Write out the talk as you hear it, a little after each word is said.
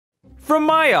From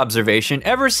my observation,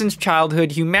 ever since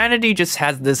childhood, humanity just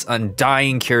has this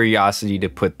undying curiosity to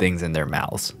put things in their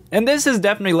mouths. And this has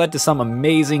definitely led to some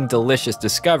amazing, delicious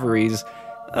discoveries.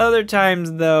 Other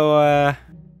times, though,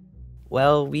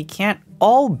 well, we can't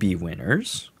all be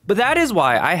winners. But that is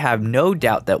why I have no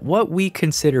doubt that what we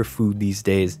consider food these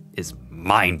days is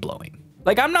mind-blowing.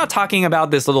 Like, I'm not talking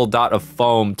about this little dot of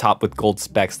foam topped with gold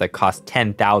specks that cost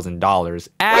 $10,000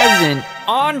 as an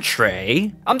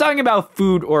entree. I'm talking about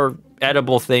food or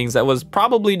edible things that was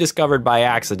probably discovered by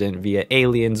accident via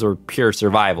aliens or pure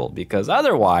survival, because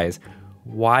otherwise,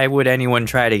 why would anyone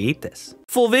try to eat this?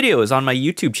 Full video is on my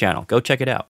YouTube channel. Go check it out.